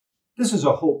This is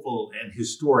a hopeful and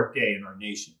historic day in our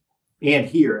nation and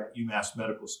here at UMass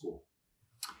Medical School.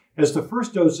 As the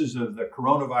first doses of the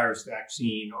coronavirus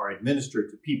vaccine are administered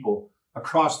to people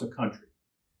across the country,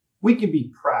 we can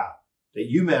be proud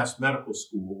that UMass Medical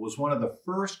School was one of the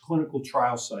first clinical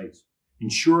trial sites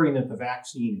ensuring that the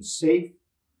vaccine is safe,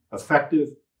 effective,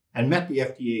 and met the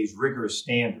FDA's rigorous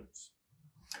standards.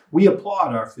 We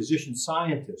applaud our physician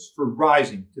scientists for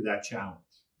rising to that challenge.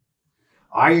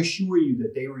 I assure you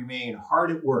that they remain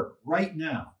hard at work right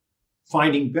now,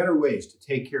 finding better ways to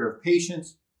take care of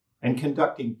patients and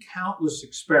conducting countless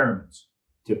experiments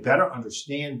to better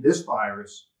understand this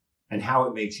virus and how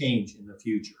it may change in the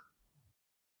future.